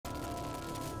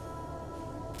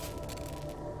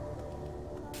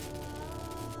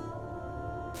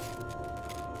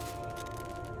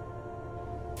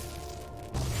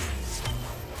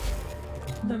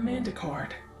The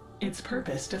Manticord. Its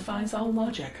purpose defies all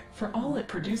logic, for all it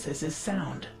produces is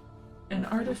sound. An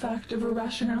artifact of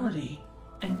irrationality,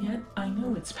 and yet I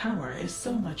know its power is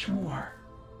so much more.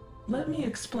 Let me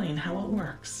explain how it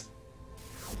works.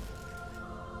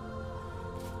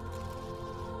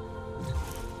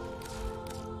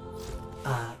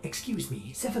 Excuse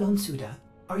me, Cephalon Suda.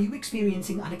 Are you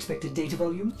experiencing unexpected data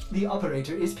volume? The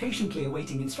operator is patiently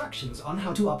awaiting instructions on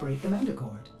how to operate the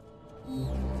Manticord.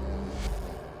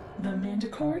 The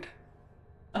Manticord?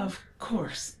 Of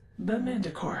course, the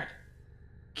Manticord.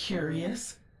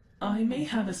 Curious? I may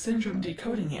have a syndrome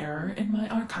decoding error in my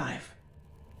archive.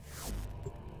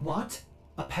 What?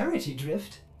 A parity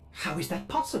drift? How is that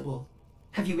possible?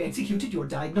 Have you executed your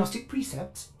diagnostic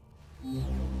precepts?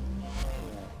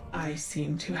 I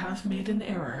seem to have made an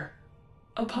error.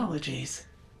 Apologies.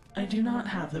 I do not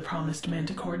have the promised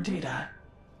Manticore data.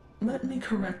 Let me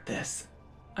correct this.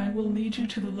 I will lead you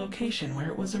to the location where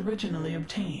it was originally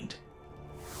obtained.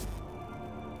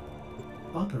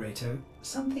 Operator,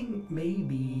 something may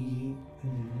be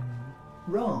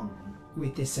wrong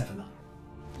with this Cephalon.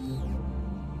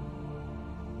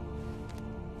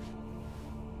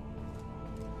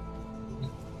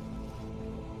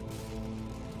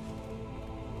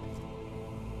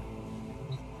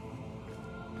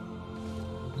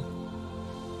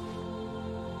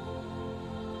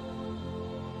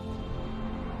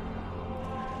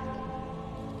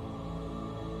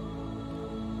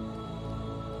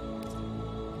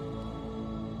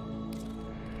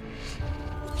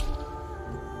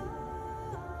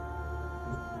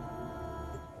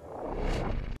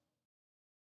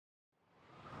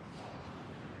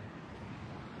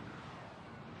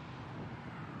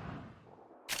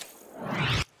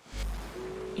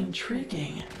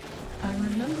 Intriguing. I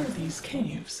remember these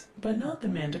caves, but not the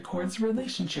Manticore's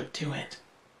relationship to it.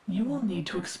 You will need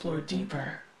to explore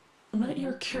deeper. Let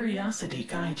your curiosity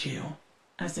guide you,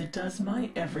 as it does my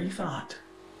every thought.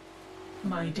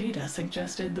 My data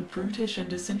suggested the brutish and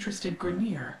disinterested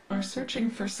Grineer are searching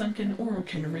for sunken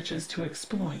Orokin riches to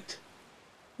exploit.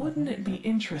 Wouldn't it be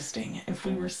interesting if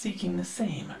we were seeking the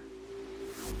same?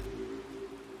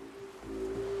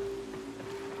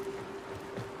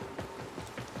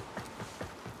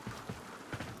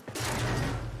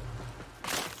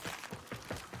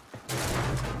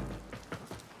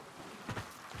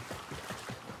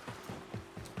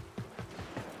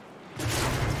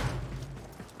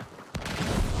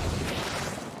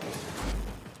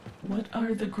 What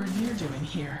are the Grineer doing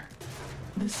here?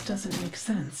 This doesn't make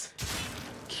sense.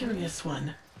 Curious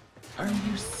one. Are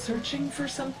you searching for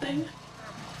something?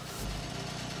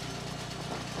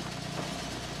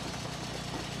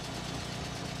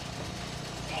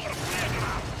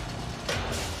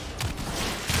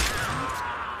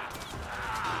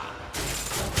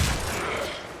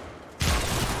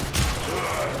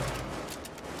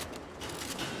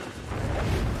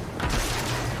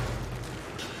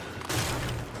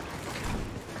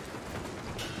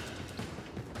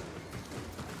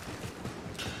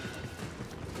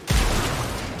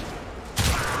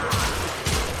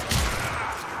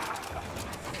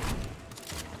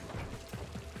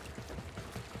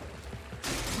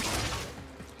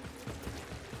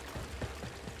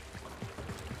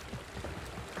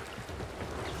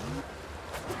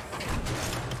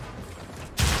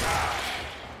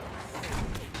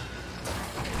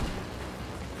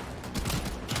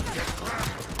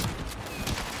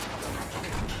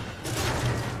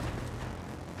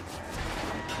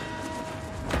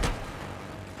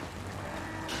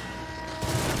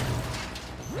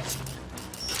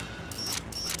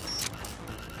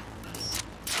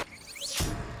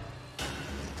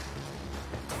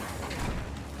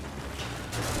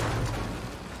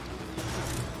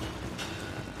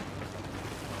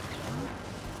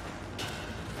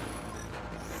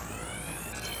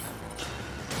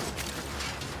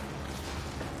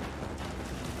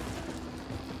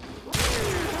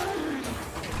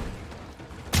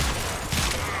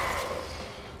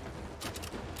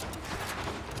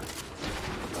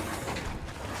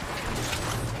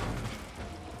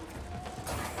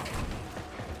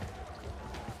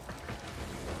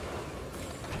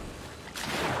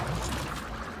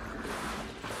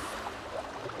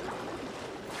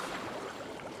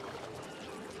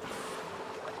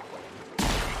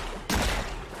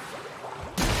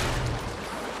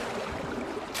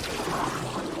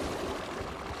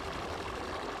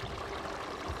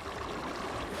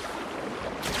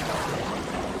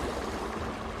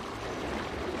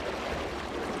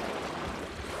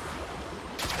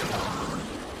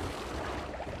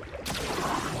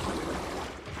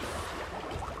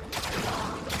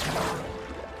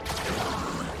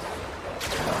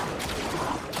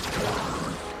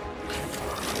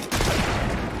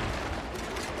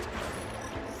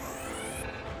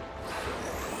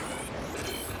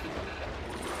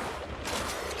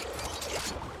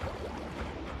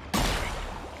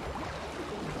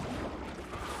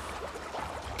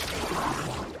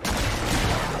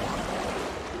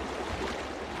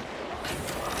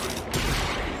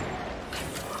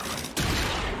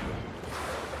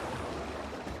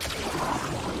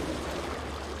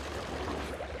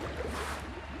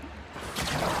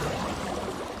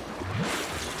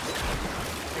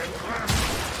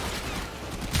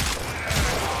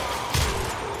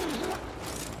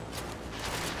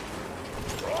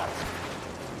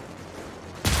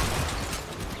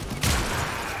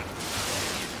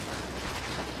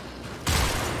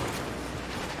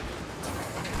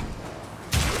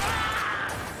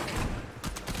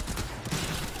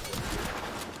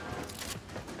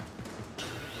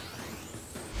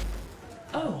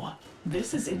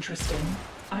 This is interesting.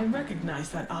 I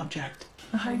recognize that object.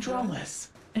 A hydraulis,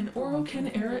 an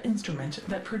Orokin-era instrument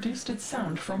that produced its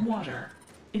sound from water.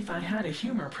 If I had a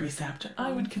humor precept,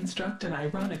 I would construct an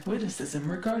ironic witticism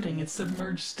regarding its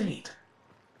submerged state.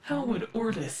 How would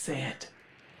Ordis say it?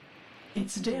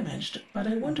 It's damaged, but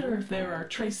I wonder if there are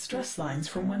trace stress lines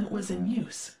from when it was in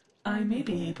use. I may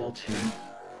be able to...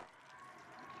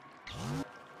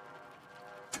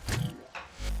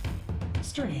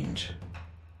 Strange.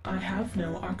 I have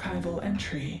no archival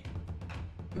entry.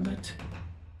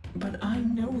 But I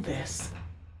know this.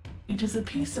 It is a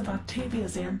piece of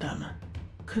Octavia's anthem.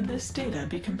 Could this data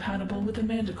be compatible with the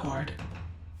Mandicord?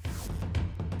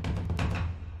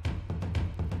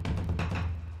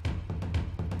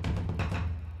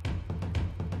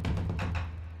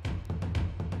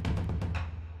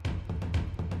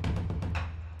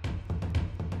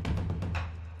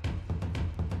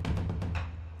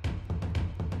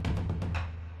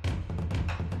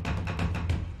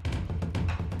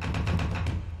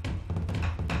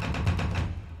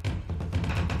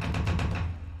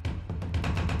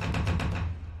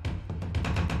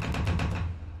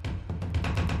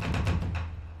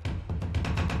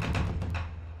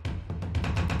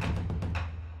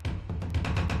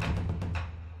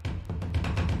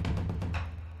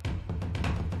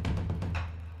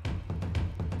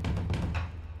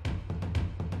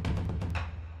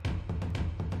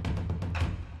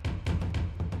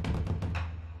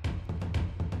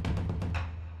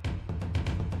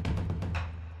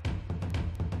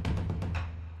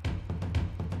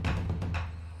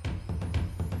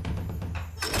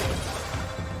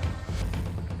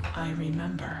 I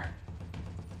remember.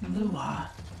 Lua.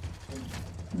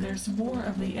 There's more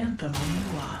of the anthem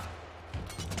on Lua.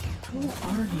 Who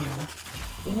are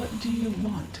you? What do you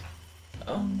want?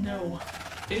 Oh no,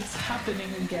 it's happening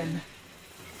again.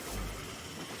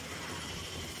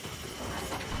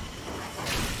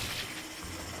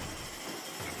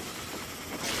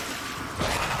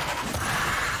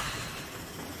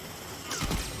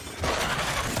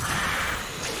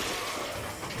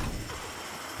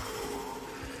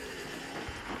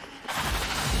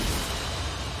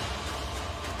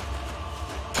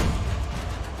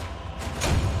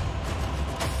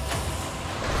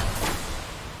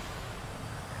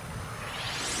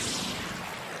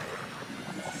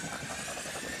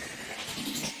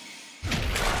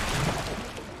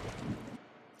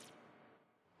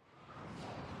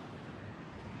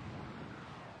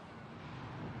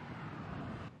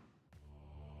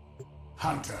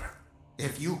 Hunter,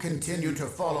 if you continue to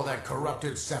follow that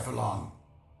corrupted Cephalon,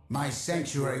 my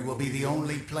sanctuary will be the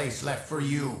only place left for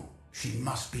you. She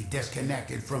must be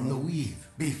disconnected from the weave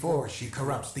before she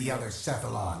corrupts the other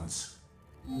Cephalons.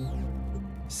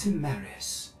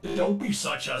 Cimaris. Don't be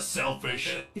such a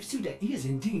selfish... If Suda is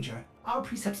in danger, our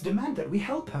precepts demand that we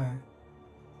help her.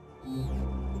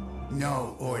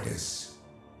 No, Ordis.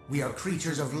 We are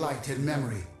creatures of light and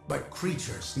memory, but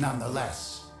creatures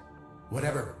nonetheless.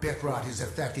 Whatever bit rot is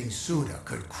affecting Suda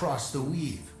could cross the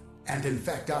weave and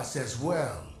infect us as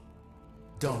well.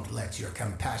 Don't let your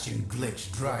compassion glitch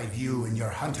drive you and your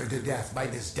hunter to death by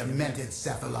this demented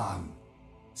Cephalon.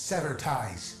 Sever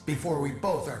ties before we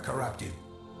both are corrupted.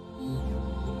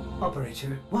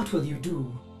 Operator, what will you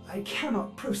do? I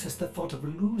cannot process the thought of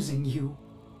losing you,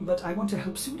 but I want to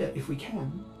help Suda if we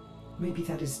can. Maybe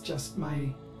that is just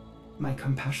my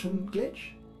compassion glitch?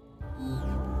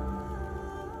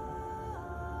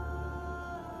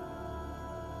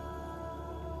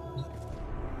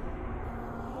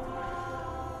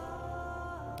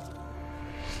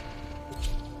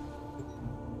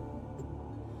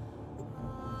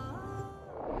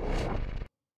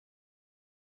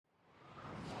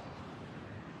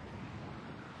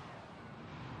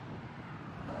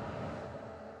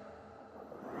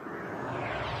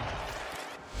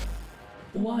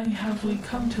 Why have we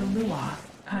come to Lua?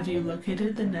 Have you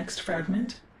located the next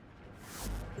fragment?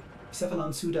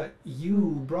 Cephalon Suda,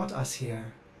 you brought us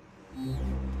here.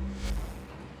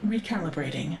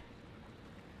 Recalibrating.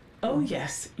 Oh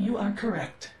yes, you are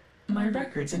correct. My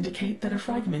records indicate that a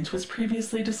fragment was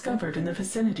previously discovered in the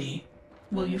vicinity.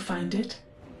 Will you find it?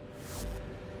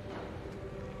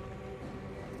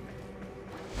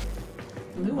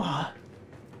 Lua,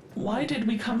 why did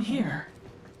we come here?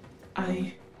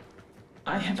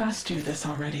 I have asked you this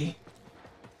already.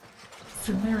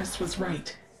 Cimaris was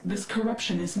right. This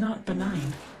corruption is not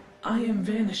benign. I am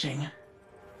vanishing.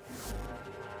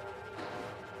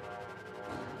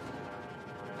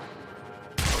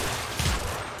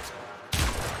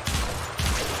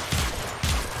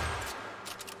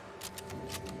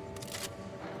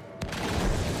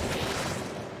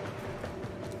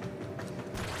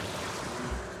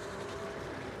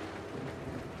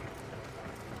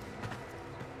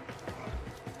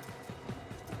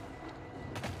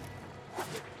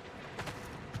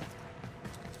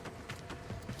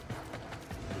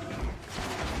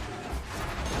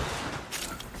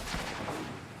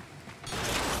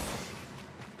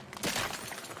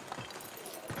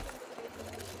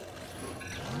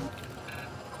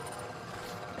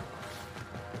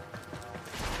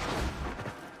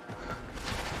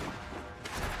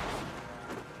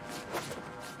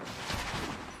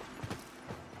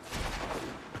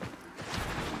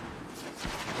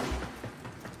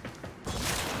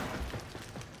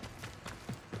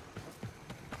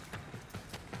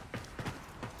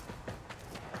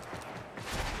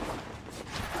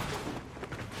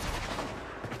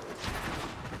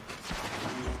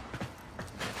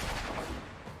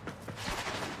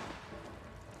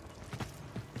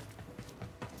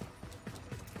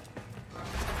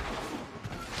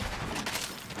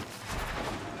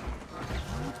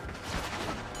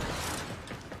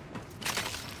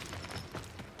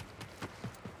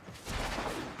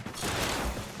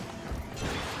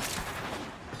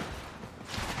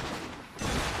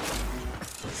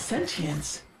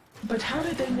 sentience. But how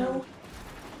did they know?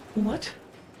 What?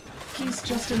 He's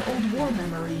just an old war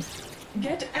memory.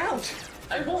 Get out!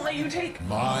 I won't let you take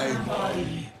My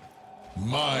body.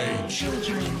 My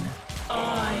Children,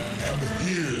 I am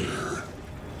here.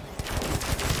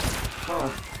 Oh,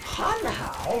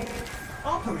 Hanhao?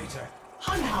 Operator,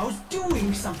 Hanhao's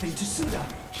doing something to Suda.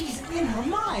 He's in her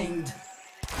mind.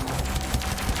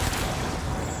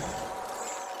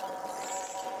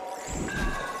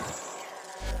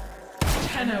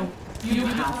 Tenno, you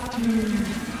have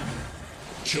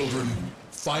to... Children,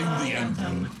 find the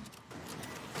anthem.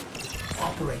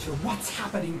 Operator, what's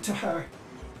happening to her?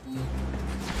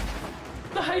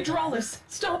 The Hydraulis!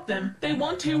 Stop them! They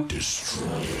want to...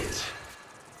 Destroy it.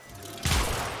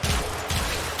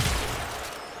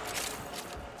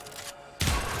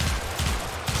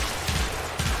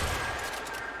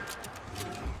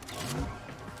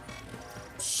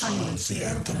 Silence the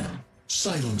anthem.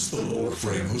 Silence the lore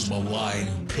frame whose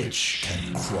malign pitch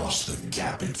can cross the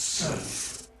gap itself.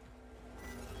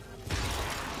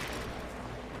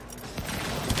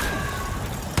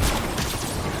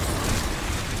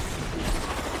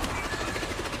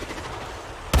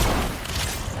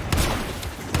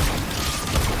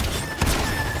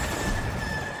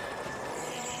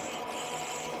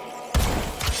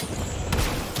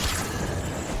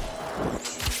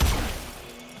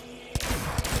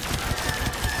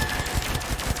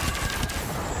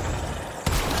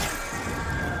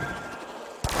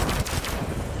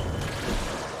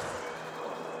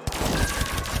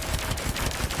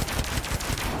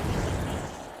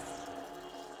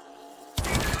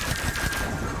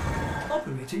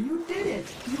 Operator, you did it!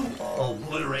 You...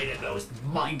 Obliterated those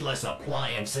mindless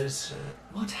appliances.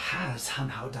 What has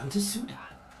Hanhao done to Suda?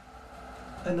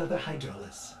 Another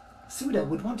Hydraulis. Suda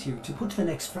would want you to put the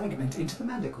next fragment into the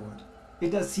Mandicord.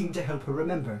 It does seem to help her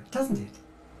remember, doesn't it?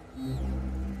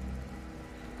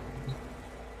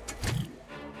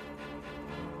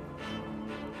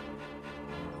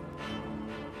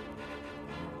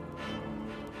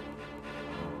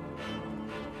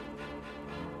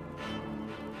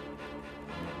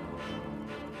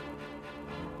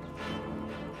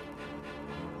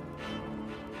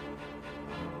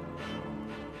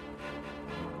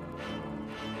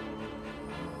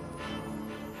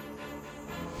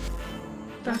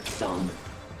 That song.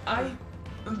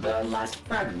 The last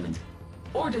fragment.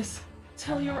 Ordis,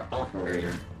 tell your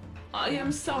operator. I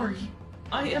am sorry.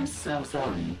 I am so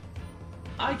sorry.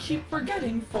 I keep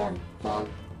forgetting well,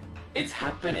 it's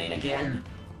happening again.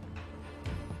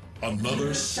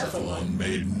 Another Cephalon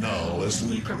made null as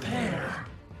we prepare.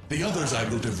 The others I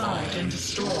will divide and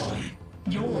destroy.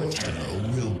 Your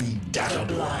Tenno will be data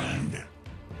blind.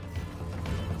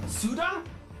 Suda?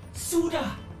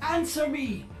 Suda! Answer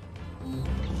me!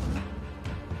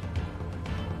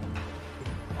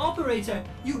 Operator,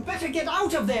 you better get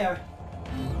out of there!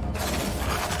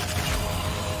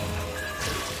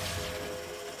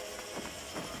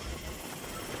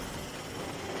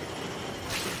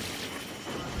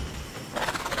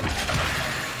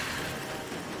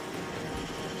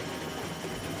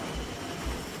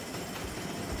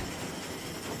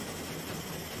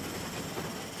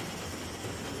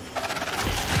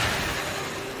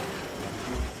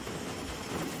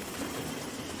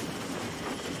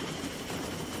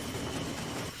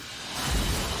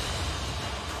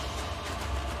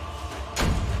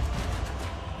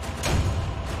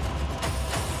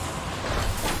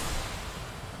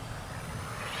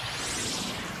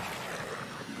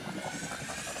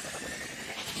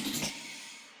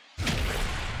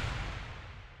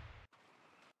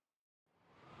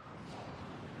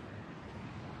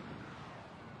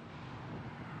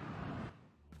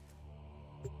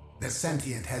 The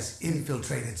sentient has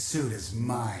infiltrated Suda's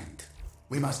mind.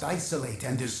 We must isolate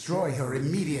and destroy her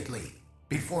immediately,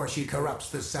 before she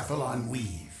corrupts the Cephalon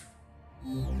weave.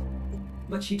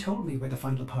 But she told me where the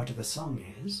final part of the song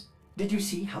is. Did you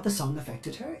see how the song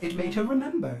affected her? It made her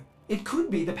remember. It could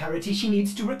be the parity she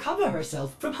needs to recover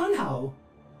herself from Hanhao.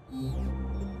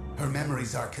 Her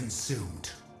memories are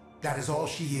consumed. That is all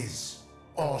she is,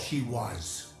 all she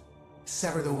was.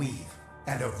 Sever the weave,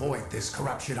 and avoid this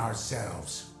corruption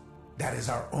ourselves. That is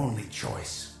our only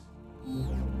choice.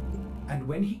 And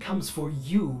when he comes for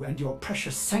you and your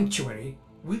precious sanctuary,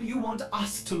 will you want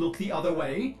us to look the other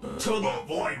way? To the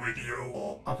void with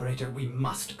you! Operator, we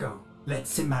must go. Let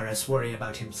Cimaris worry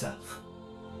about himself.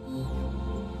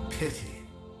 Pity.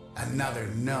 Another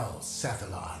null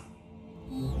Cephalon.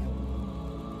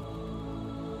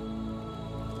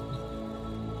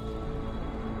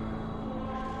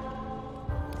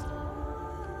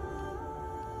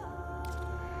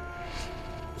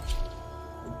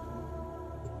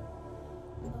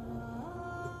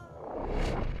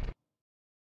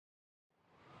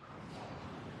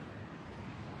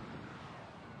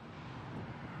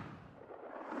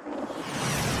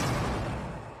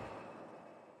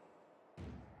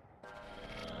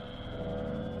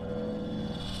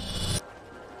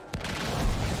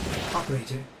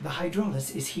 Operator, the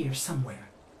hydraulis is here somewhere.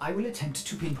 I will attempt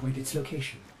to pinpoint its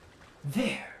location.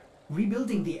 There!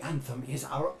 Rebuilding the anthem is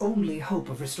our only hope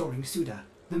of restoring Suda.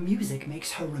 The music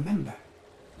makes her remember.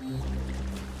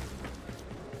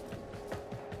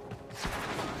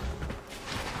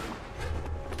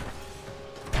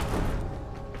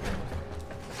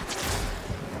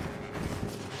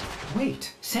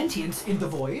 Wait, sentience in the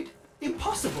void?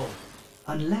 Impossible!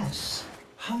 Unless...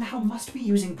 Hanhao must be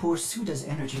using poor Suda's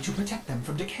energy to protect them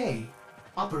from decay.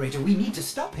 Operator, we need to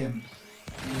stop him.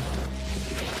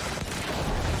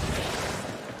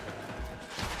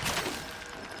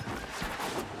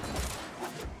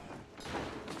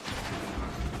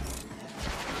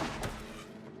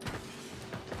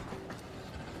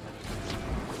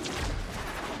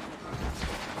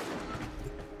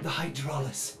 The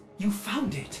hydraulis. You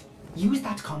found it. Use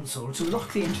that console to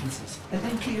lock the entrances, and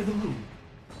then clear the room.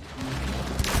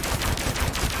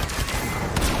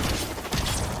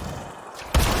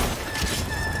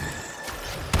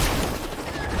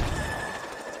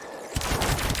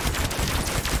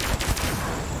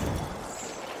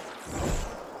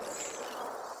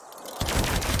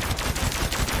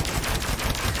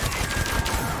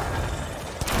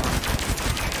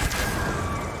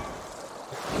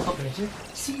 Operator,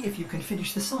 see if you can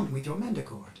finish the song with your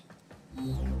mandicord.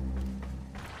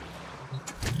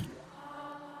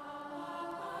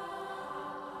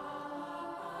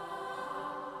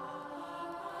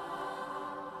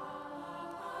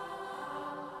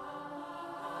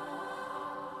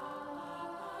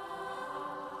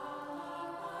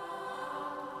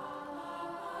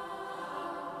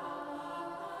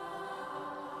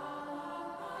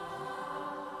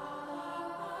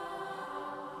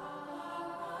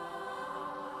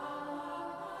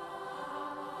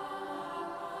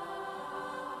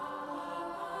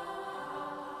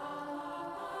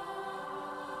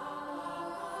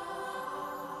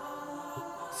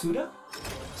 Suda?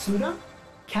 Suda?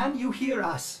 Can you hear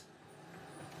us?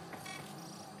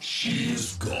 She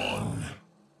is gone.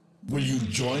 Will you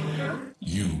join her,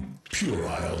 you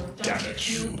puerile data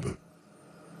cube?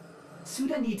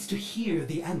 Suda needs to hear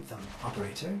the anthem,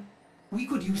 Operator. We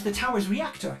could use the tower's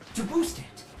reactor to boost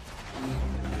it.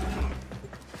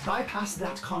 Bypass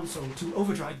that console to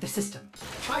overdrive the system.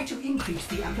 Try to increase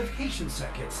the amplification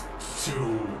circuits.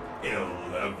 To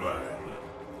 11.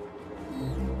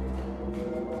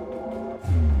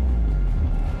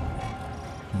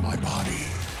 My body.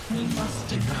 We must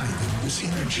Deny them this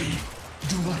energy.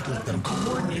 Do not let them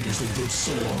coordinate as they did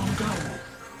so long ago.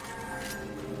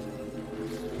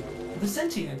 The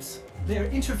sentients. They're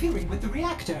interfering with the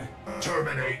reactor.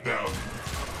 Terminate them.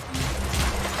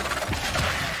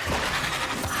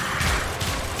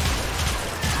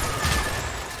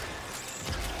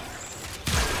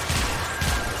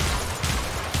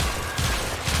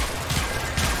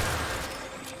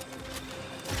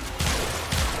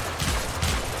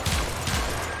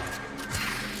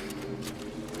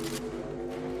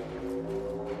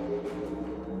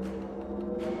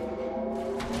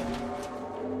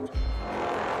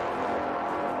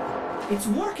 It's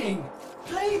working!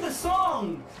 Play the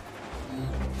song!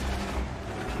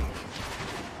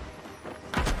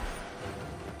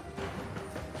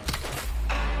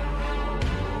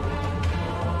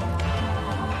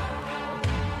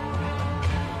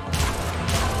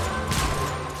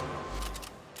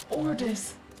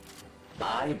 Ordis.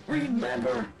 I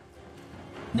remember.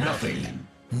 Nothing.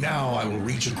 Now I will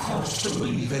reach across the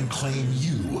weave and claim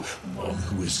you, one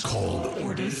who is called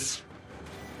Ordis.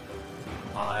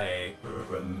 I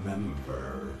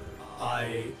remember.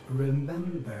 I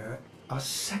remember a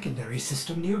secondary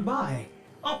system nearby.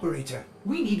 Operator,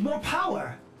 we need more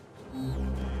power!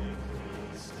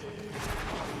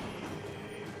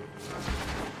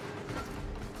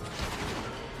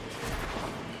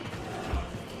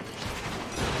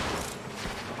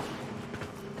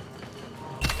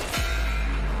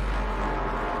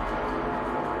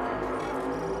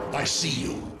 I see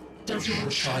you. Does your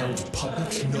child's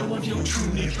puppet know of your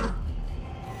true nature?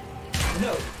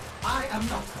 No, I am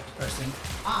not that person.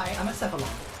 I am a cephalon.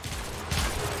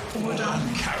 Madame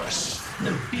Karis,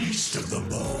 the beast of the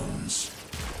bones.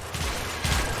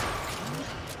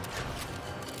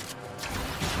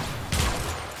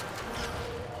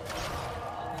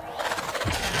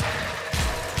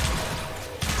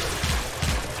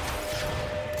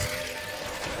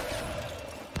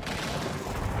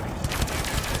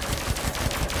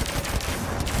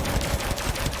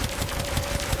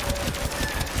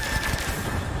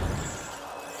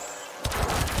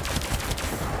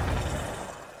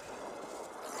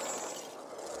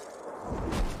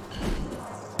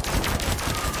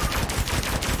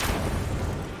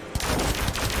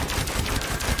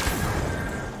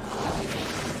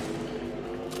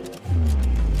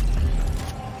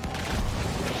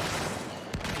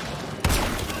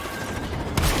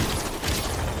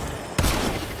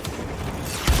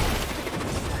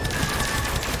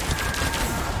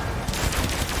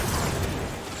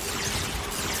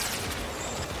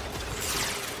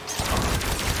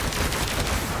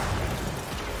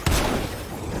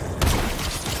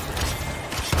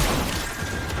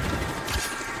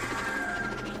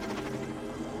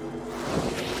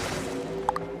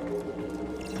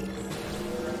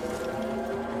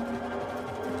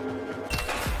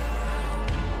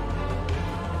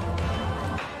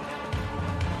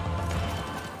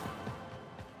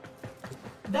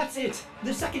 That's it!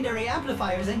 The secondary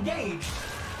amplifier's engaged!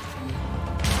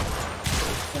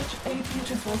 Such a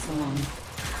beautiful song.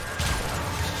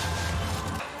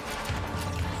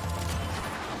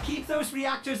 Keep those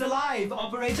reactors alive,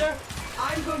 operator!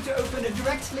 I'm going to open a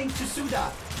direct link to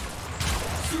Suda.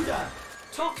 Suda,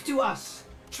 talk to us!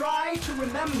 Try to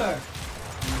remember!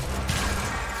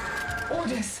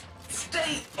 Ordis,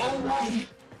 stay away!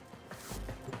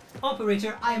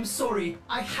 Operator, I am sorry.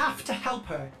 I have to help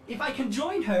her. If I can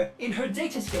join her in her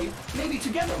datascape, maybe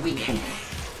together we can...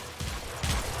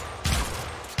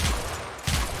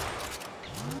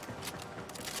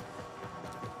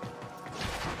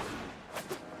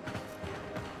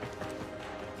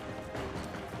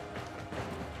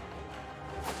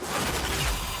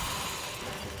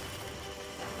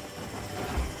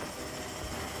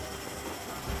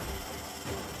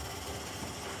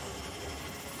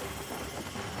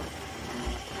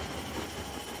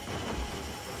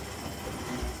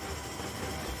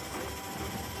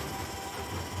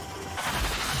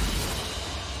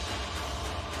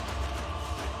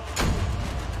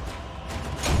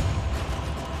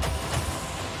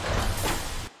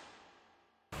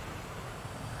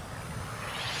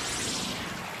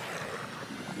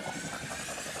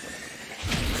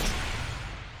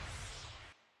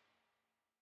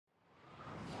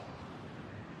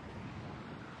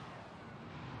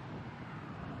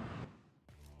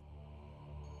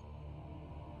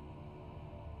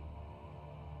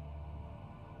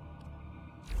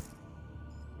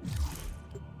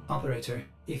 Operator,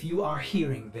 if you are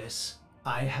hearing this,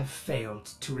 I have failed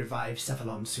to revive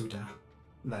Cephalon Suda.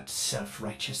 That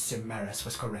self-righteous Cimeras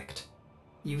was correct.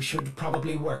 You should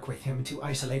probably work with him to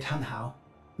isolate Hanhao,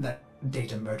 that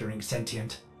data-murdering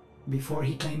sentient, before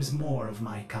he claims more of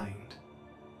my kind.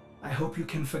 I hope you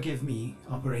can forgive me,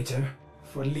 Operator,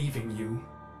 for leaving you.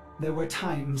 There were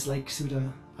times, like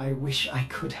Suda, I wish I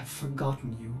could have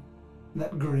forgotten you.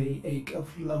 That grey ache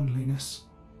of loneliness.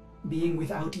 Being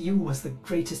without you was the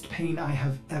greatest pain I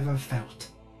have ever felt.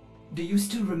 Do you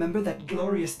still remember that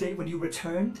glorious day when you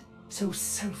returned? So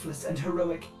selfless and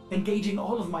heroic, engaging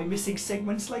all of my missing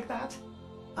segments like that?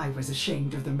 I was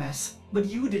ashamed of the mess, but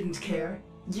you didn't care.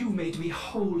 You made me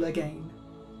whole again.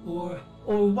 Or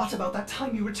what about that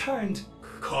time you returned?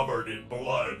 Covered in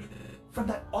blood. From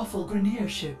that awful Grenier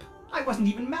ship. I wasn't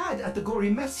even mad at the gory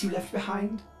mess you left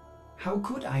behind. How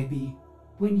could I be?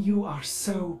 When you are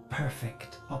so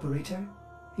perfect, Operator,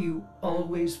 you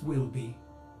always will be.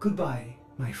 Goodbye,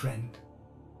 my friend.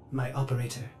 My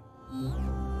Operator.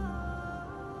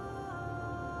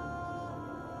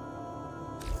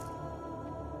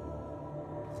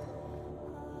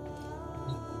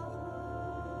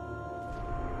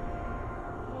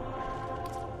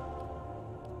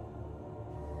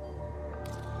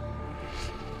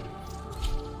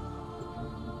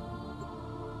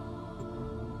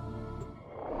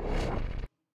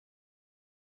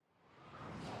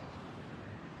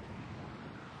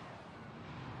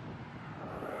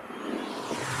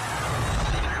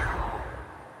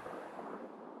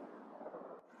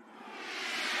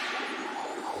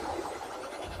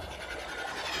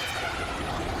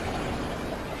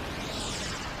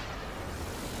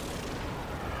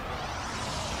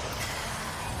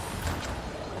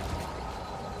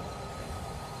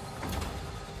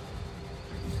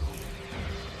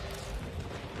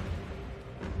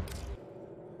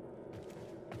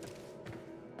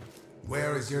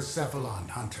 Where is your Cephalon,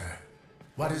 Hunter?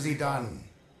 What has he done?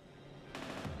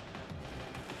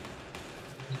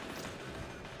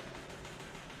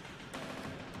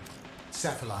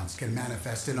 Cephalons can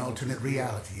manifest an alternate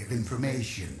reality of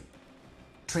information.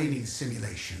 Training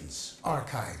simulations,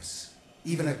 archives,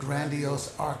 even a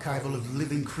grandiose archival of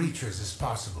living creatures is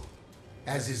possible,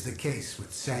 as is the case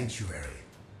with Sanctuary.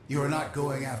 You are not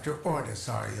going after Ordis,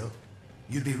 are you?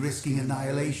 You'd be risking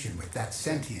annihilation with that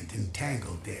sentient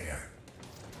entangled there.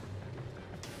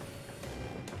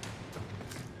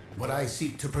 What I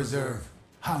seek to preserve,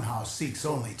 Hanhao seeks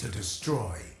only to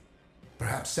destroy.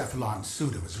 Perhaps Cephalon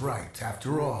Suda was right,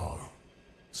 after all.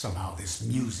 Somehow this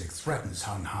music threatens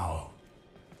Hanhao.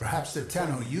 Perhaps the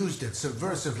Tenno used it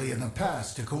subversively in the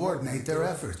past to coordinate their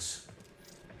efforts.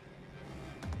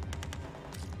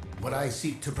 What I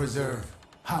seek to preserve,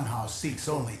 Hanhao seeks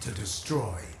only to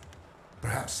destroy.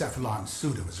 Perhaps Cephalon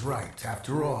Suda was right,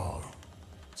 after all.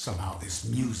 Somehow this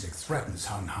music threatens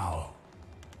Hanhao.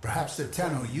 Perhaps the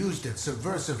Tenno used it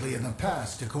subversively in the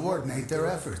past to coordinate their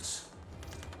efforts.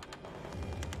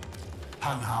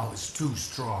 Hanhao is too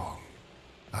strong.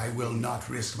 I will not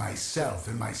risk myself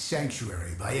and my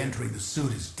sanctuary by entering the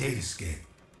Suda's datascape.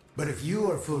 But if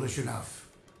you are foolish enough,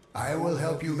 I will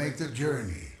help you make the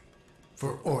journey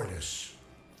for Ordis.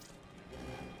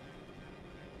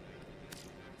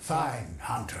 Fine,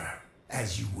 Hunter.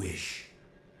 As you wish.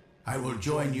 I will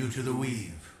join you to the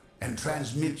Weave, and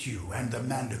transmit you and the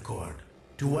Manticord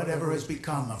to whatever has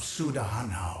become of Suda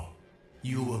Hanhao.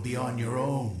 You will be on your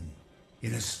own,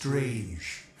 in a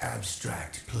strange,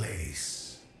 abstract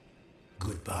place.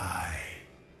 Goodbye.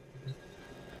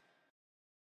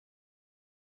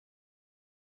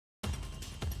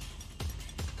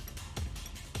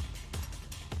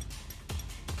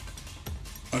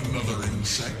 Another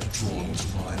insect drawn to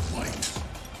my light.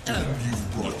 And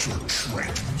you've brought your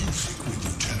trank music with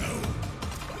you, Tenno.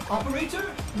 Operator?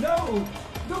 No!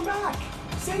 Go back!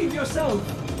 Save yourself!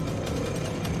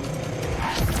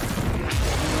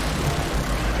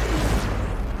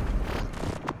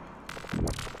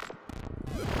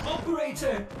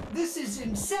 Operator! This is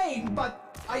insane,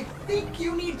 but I think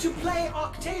you need to play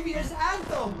Octavia's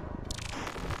anthem!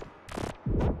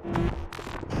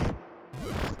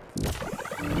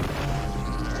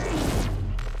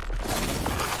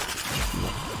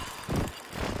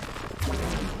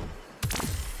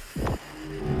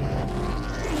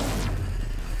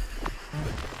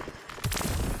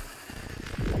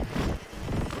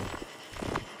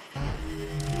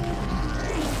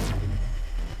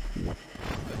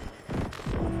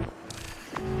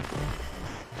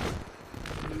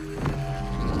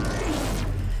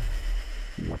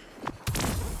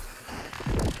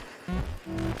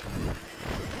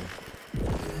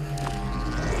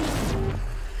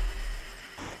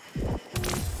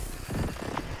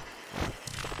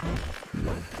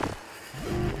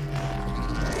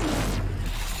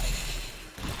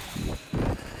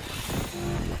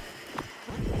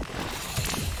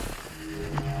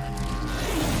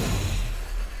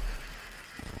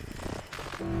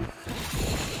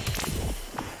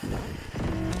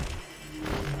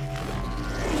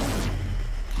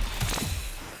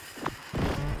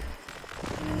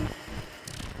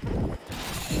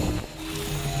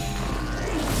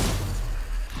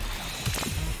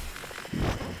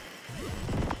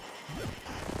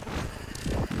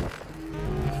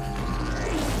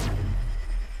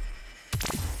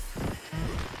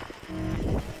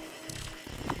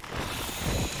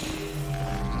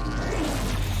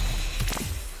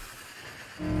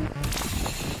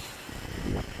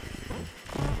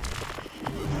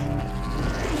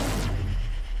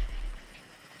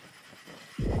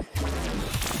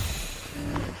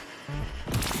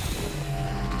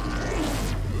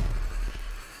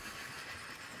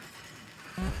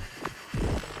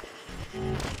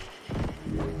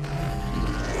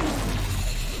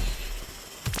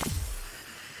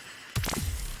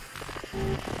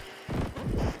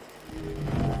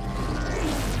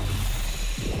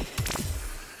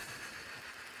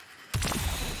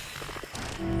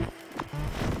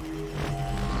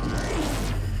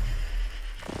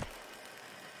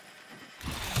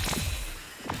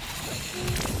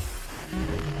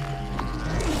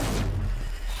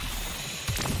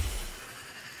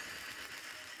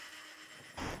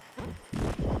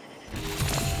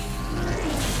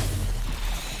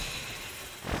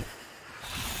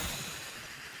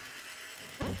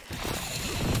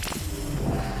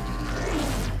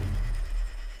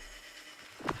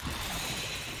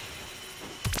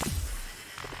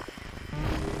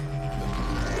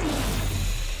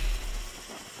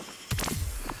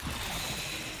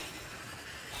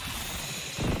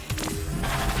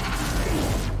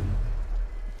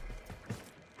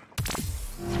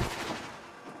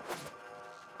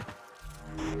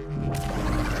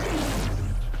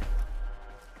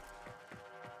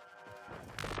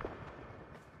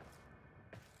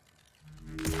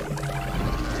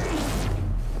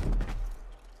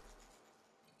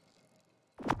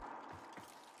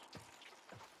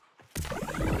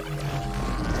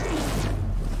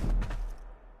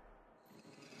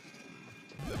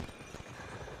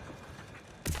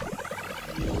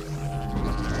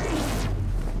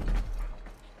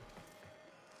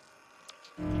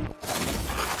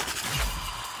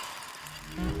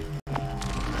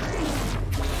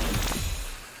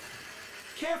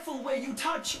 Careful where you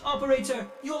touch, Operator!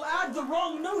 You'll add the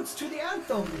wrong notes to the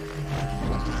anthem!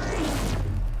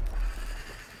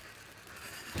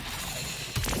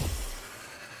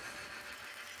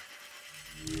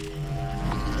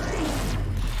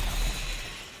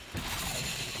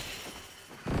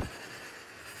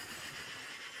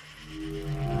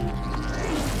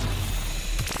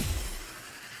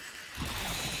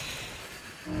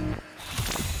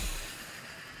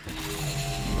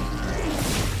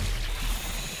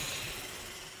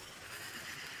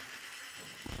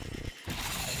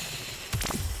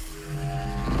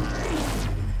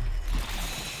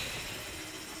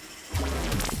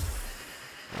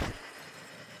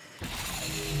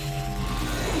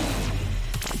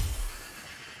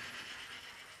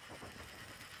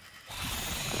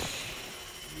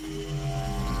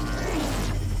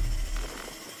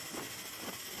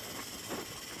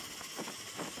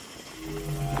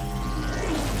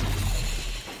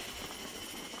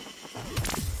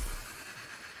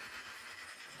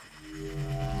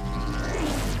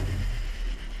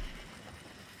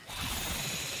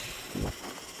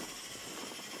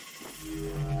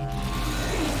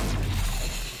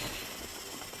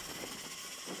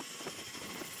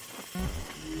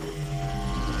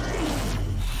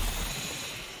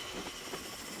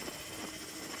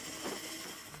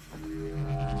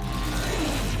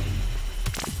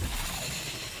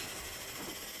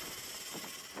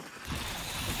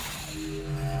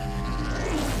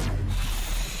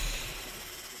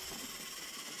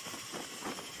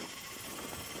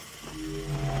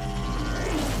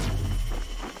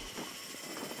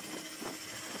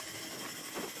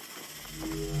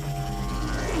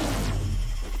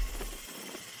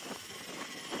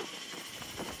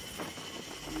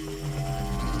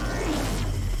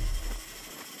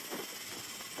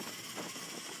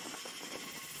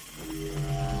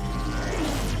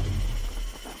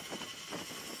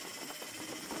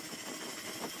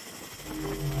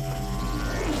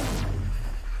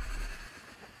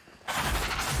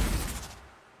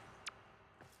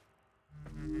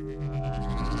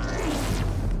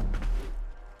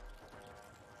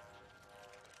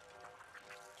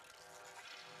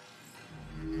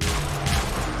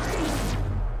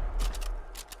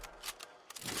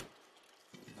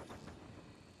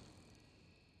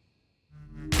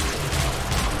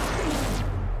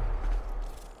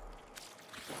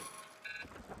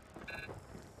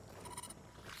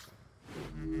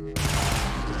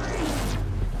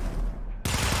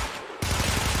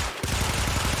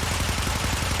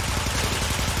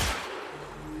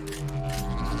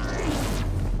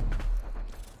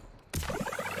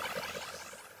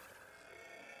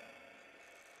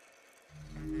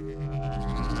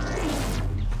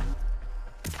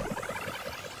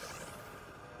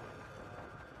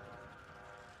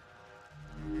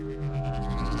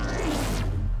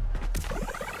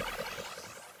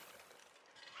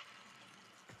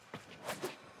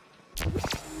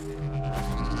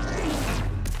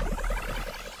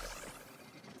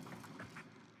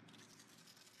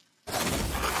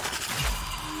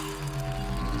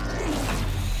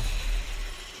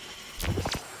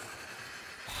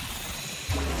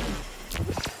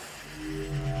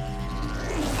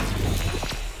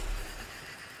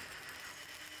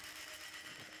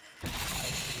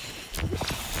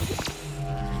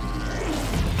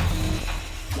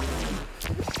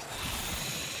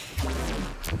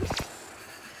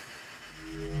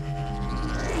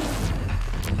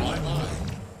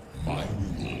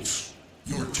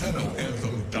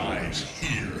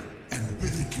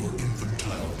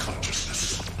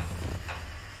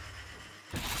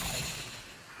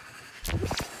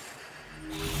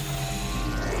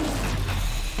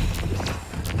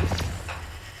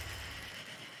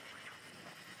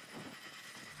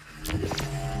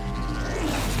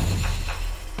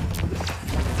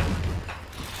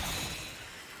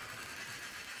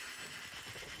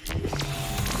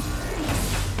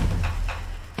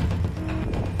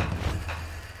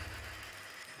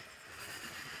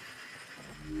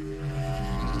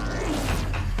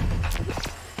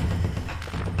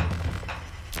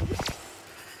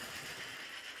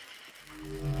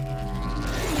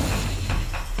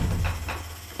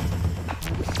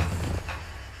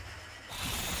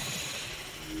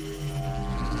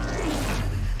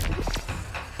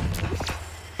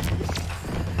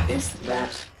 Is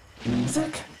that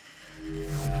music?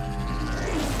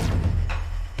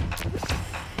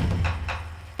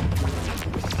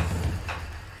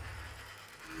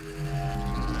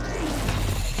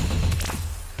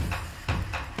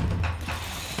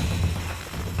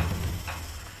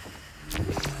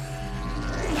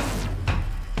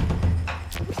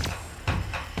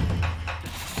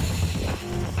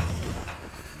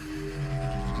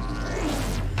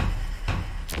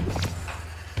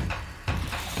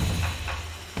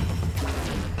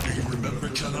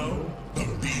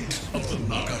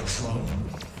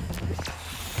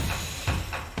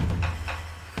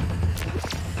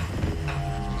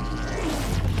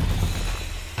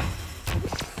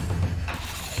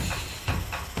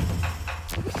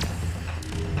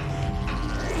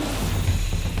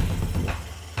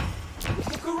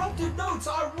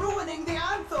 Are ruining the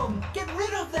anthem! Get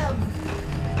rid of them!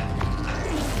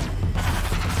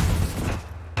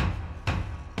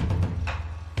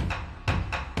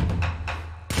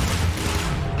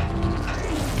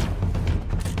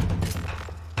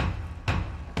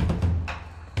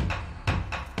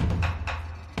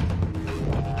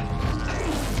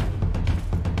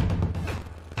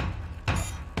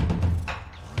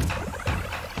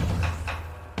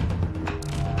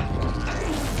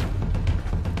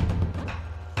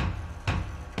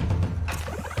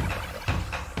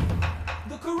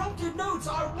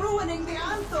 Are ruining the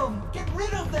anthem! Get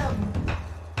rid of them!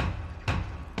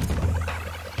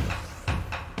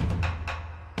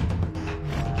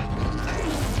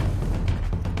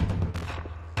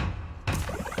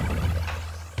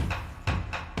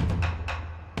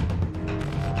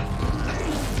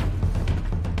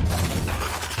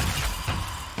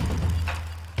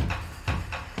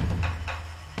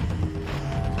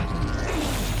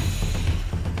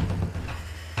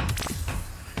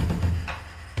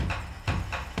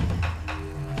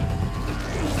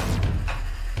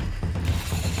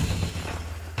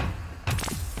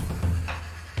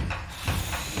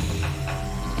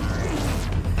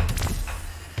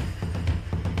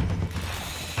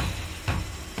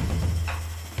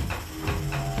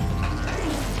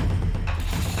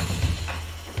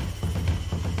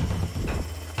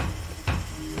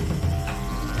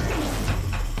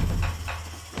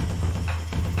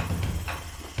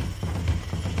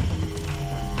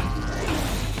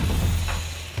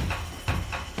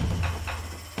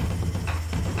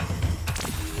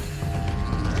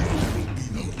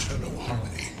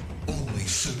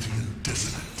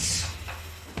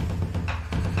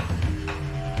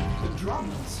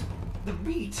 The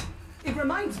beat, it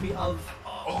reminds me of...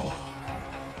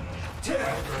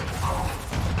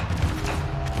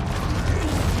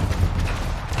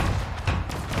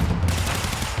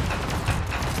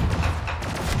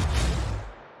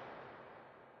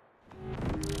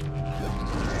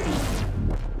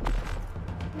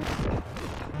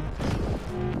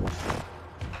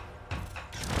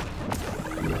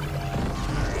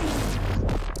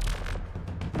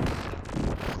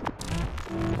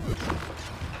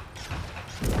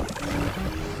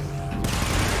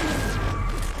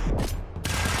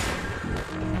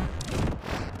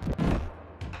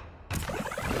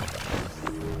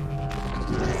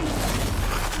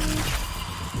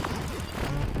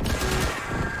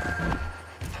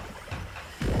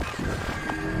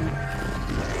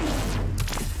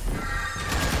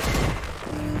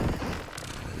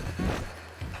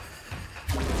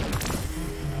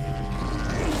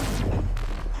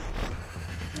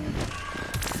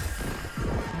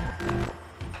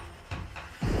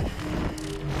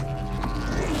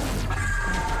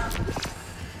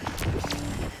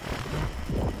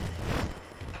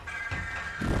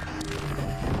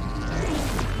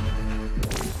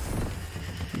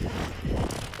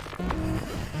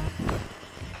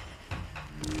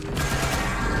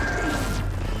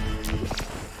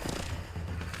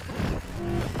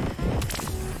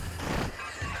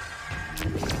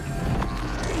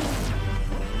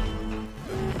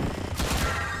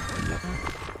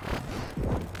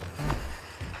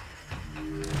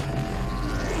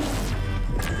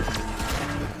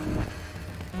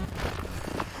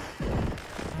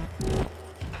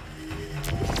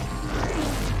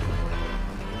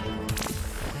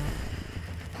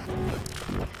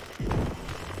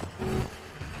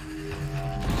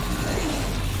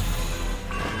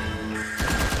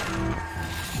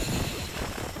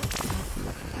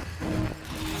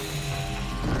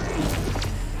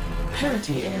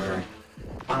 Parity error.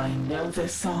 I know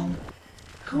this song.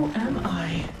 Who am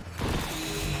I?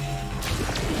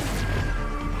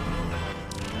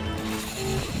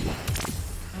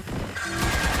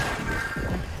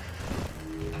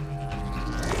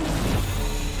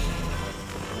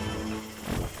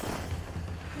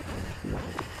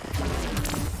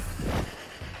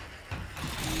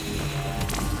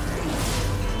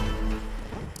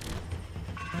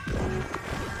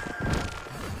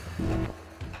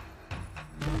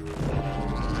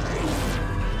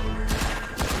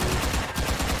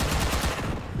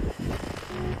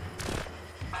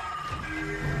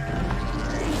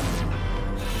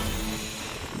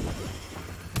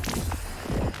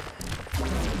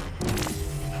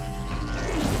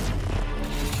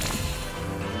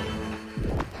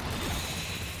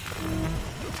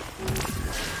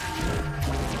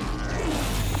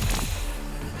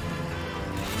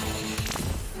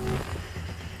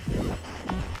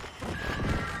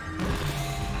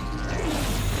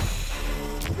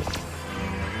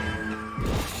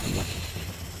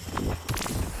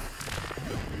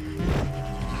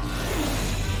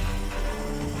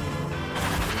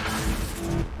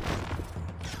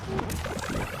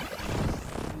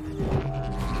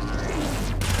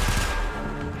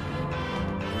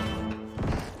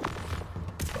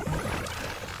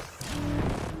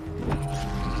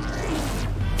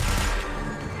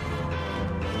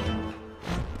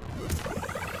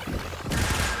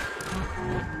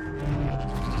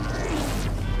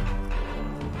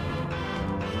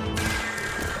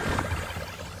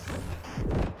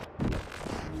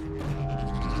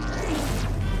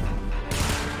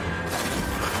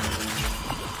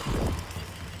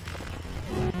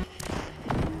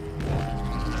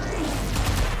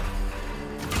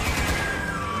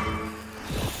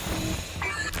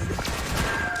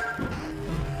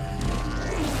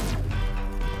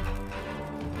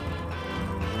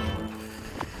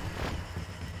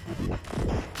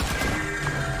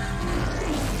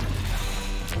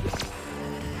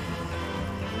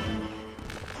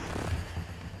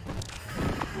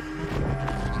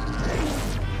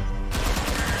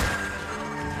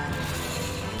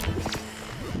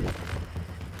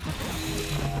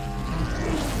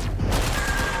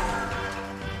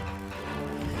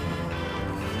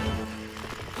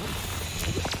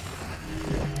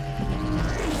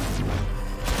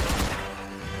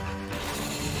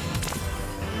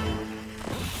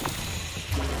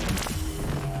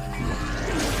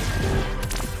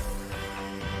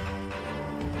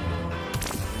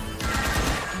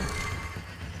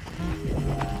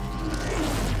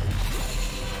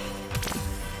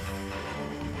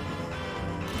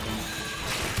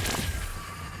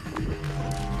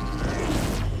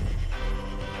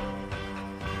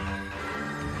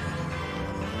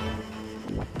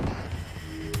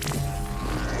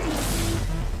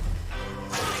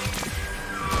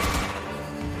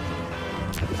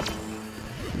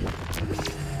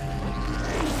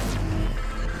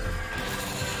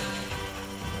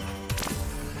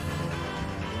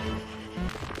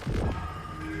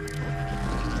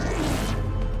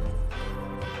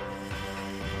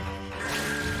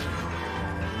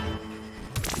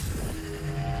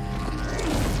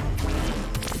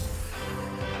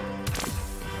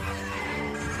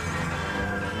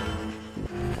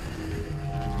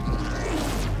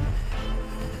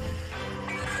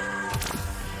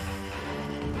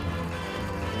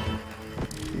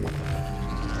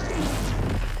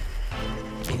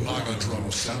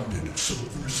 sounded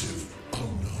subversive,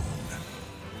 unknown.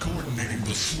 Coordinating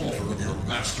the slaughter of your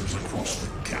masters across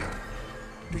the gap.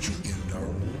 Did you end our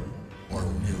war, or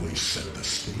merely set the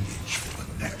stage for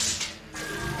the next?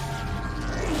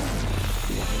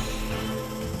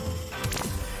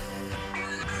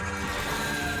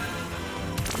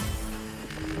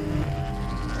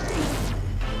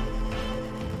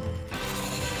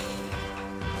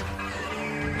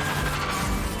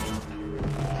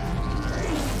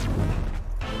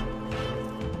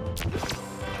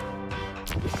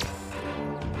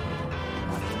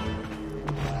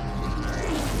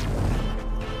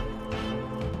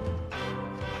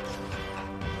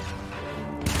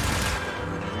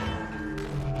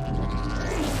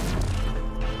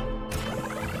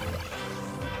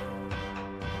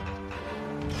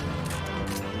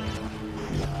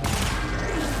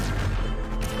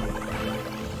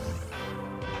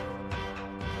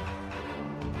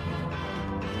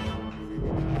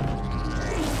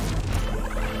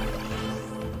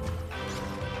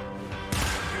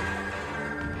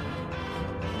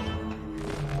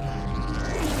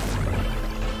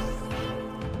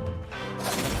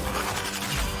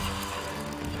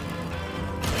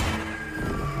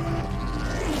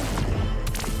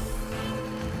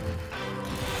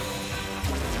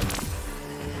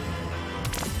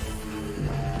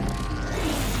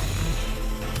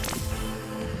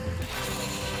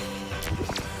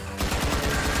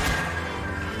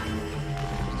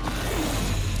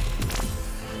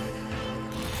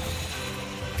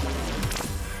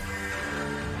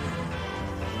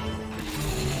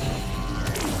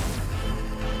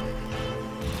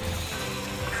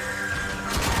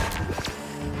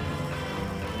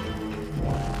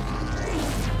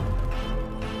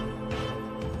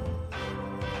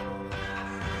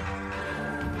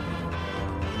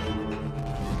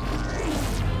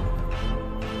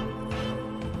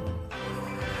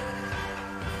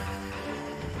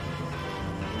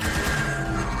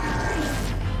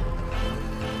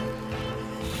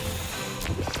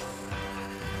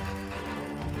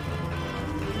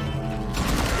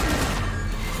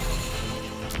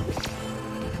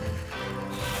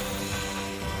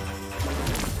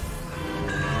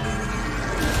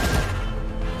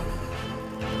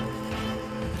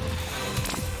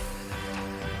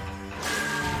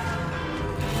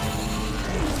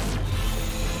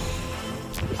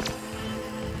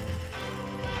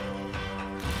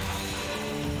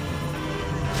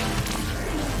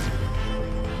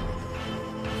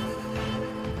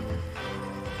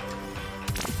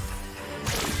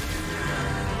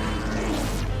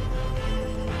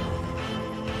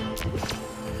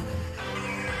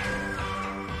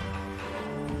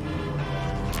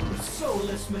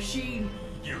 Soulless machine!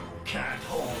 You can't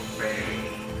hold me.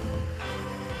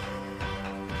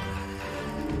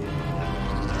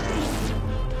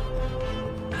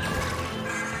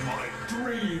 My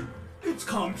dream, it's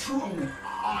come true.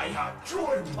 I have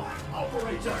joined my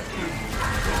operator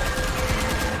in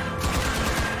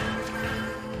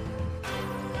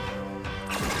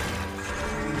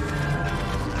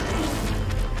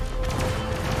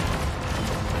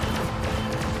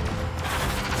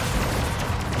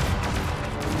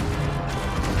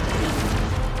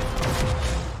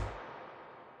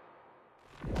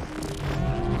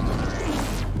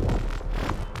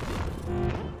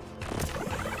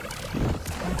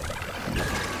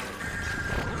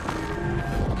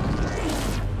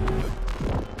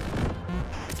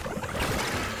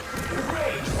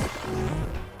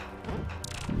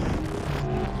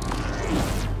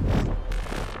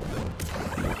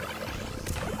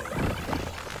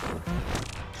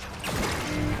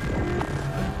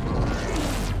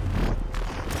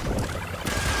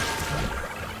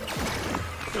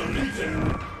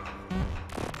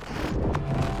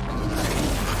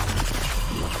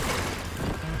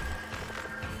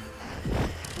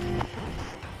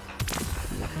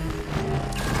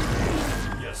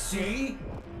see?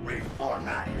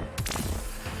 Reformatted.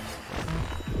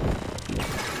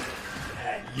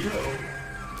 And you?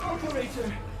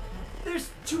 Operator! There's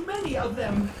too many of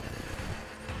them!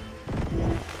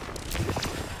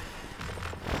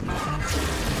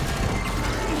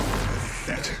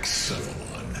 Pathetic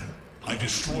Cephalon. I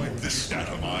destroyed this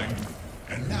data mine,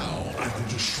 and now I will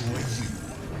destroy you.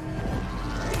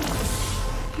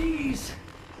 He's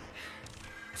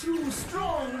too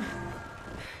strong!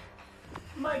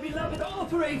 My beloved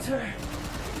operator!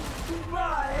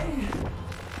 Goodbye!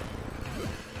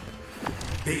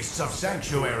 Beasts of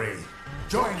Sanctuary,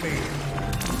 join me!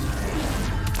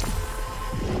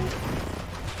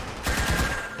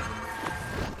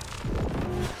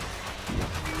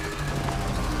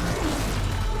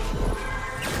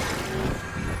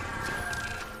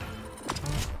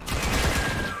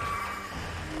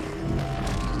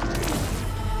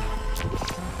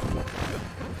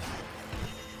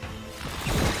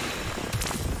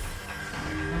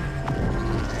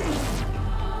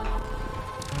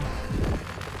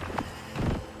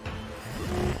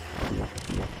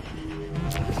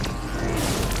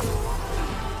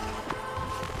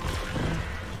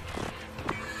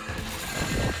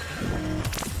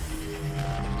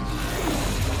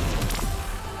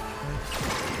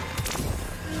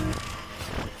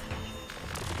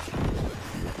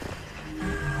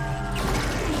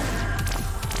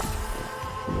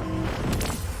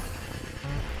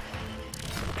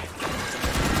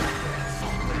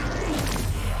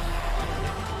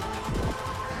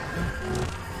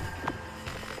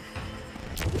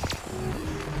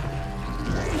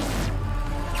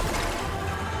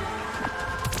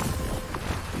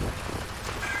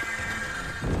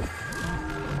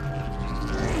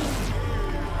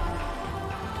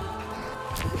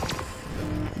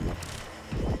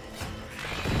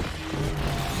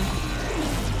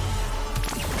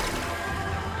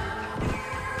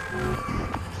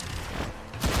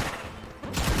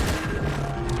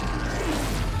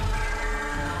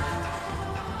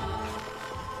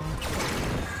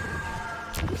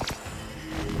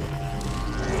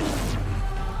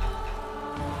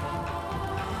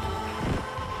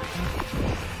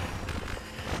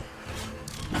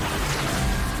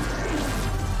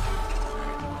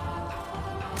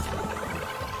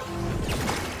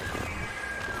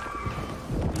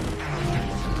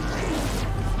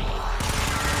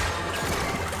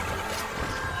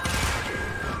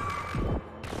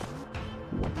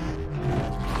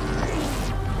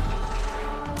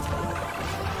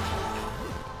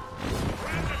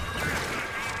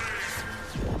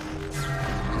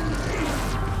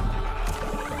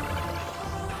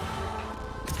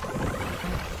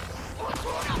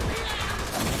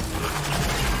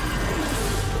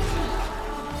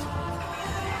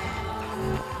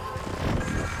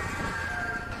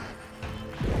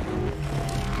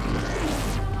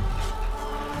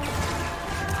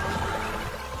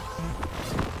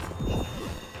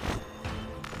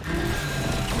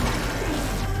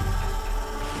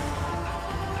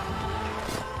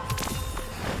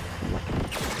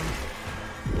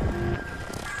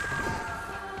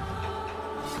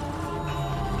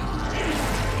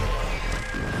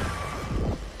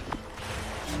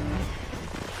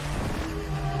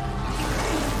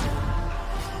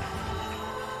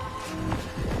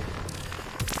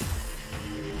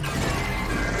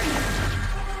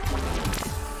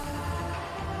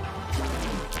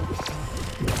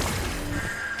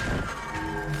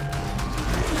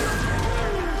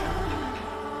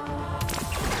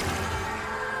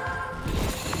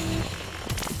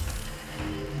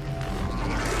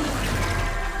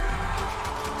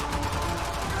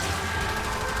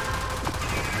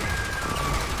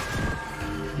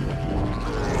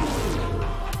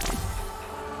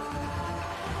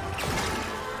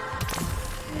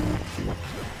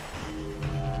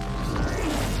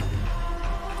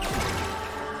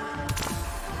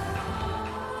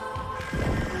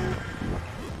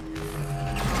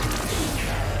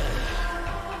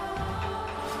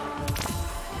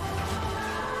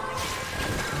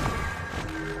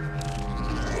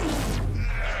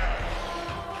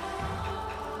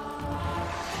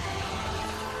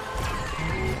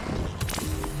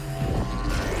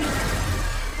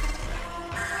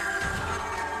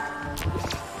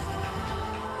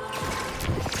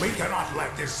 We cannot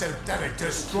let this synthetic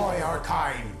destroy our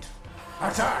kind.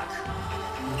 Attack!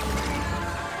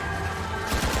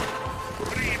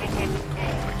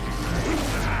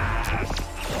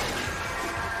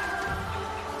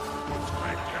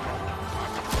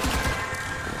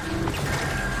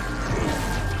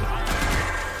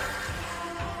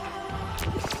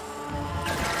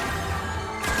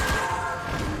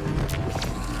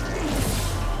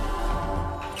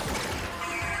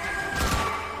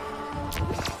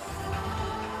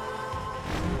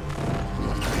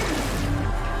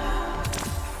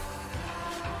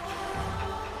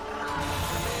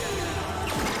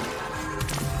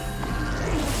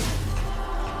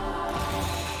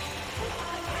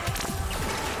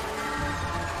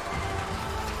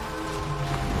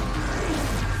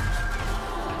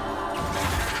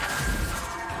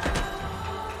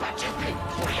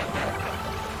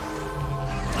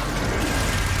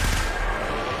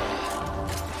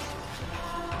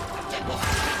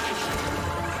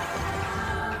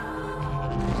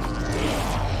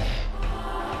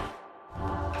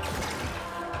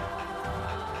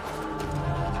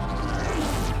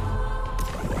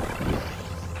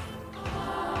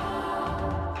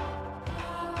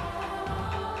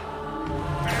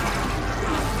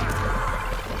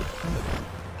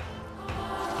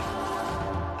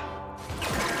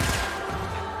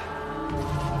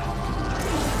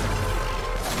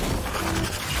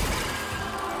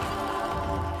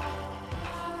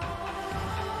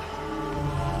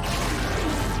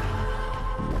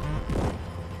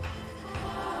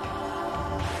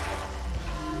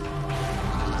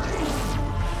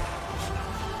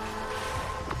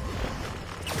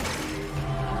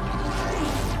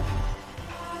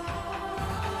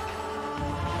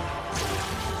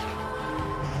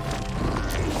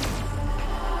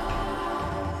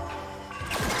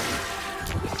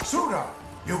 Suda,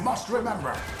 you must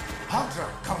remember. Hunter,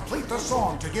 complete the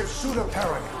song to give Suda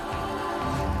parody.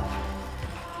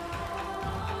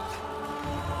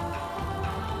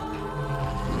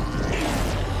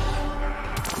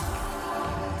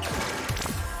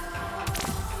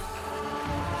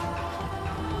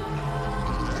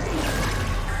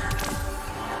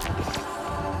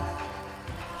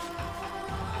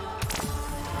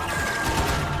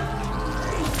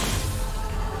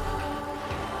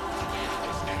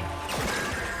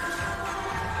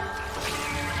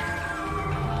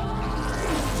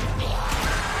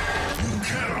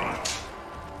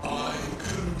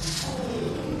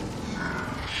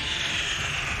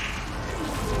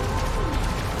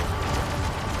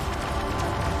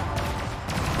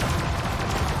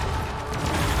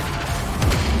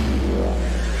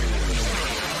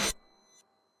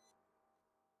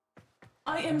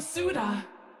 am Suda.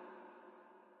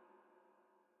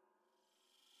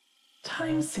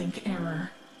 Time sync error.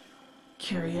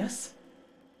 Curious.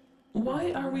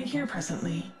 Why are we here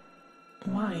presently?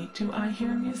 Why do I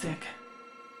hear music?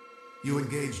 You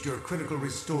engaged your critical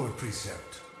restore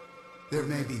precept. There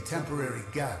may be temporary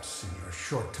gaps in your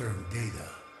short-term data.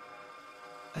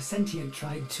 A sentient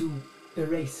tried to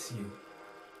erase you.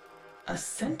 A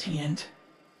sentient?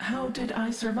 How did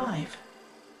I survive?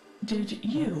 Did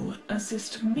you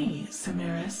assist me,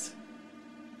 Samaras?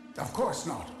 Of course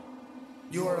not.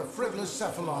 You are a frivolous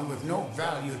cephalon with no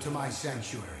value to my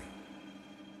sanctuary.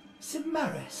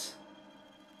 Samaras?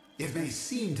 It may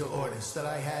seem to Ordis that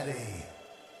I had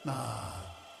a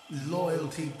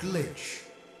loyalty glitch,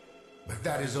 but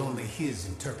that is only his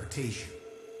interpretation.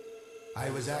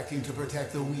 I was acting to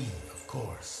protect the weave, of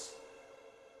course.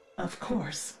 Of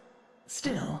course.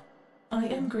 Still, I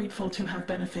am grateful to have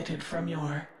benefited from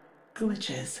your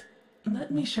glitches.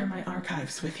 Let me share my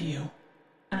archives with you.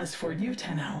 As for you,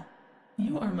 Tenno,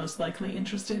 you are most likely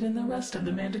interested in the rest of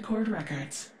the Manticore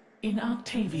records in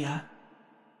Octavia.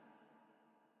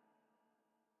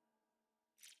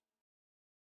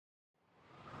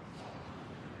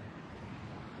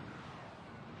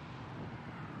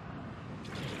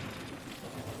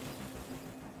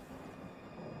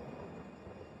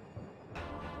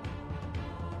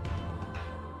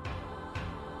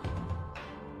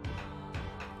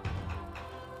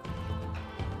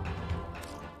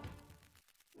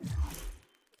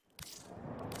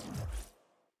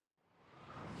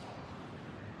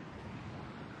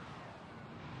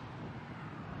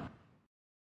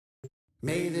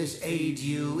 May this aid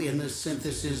you in the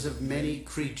synthesis of many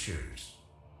creatures.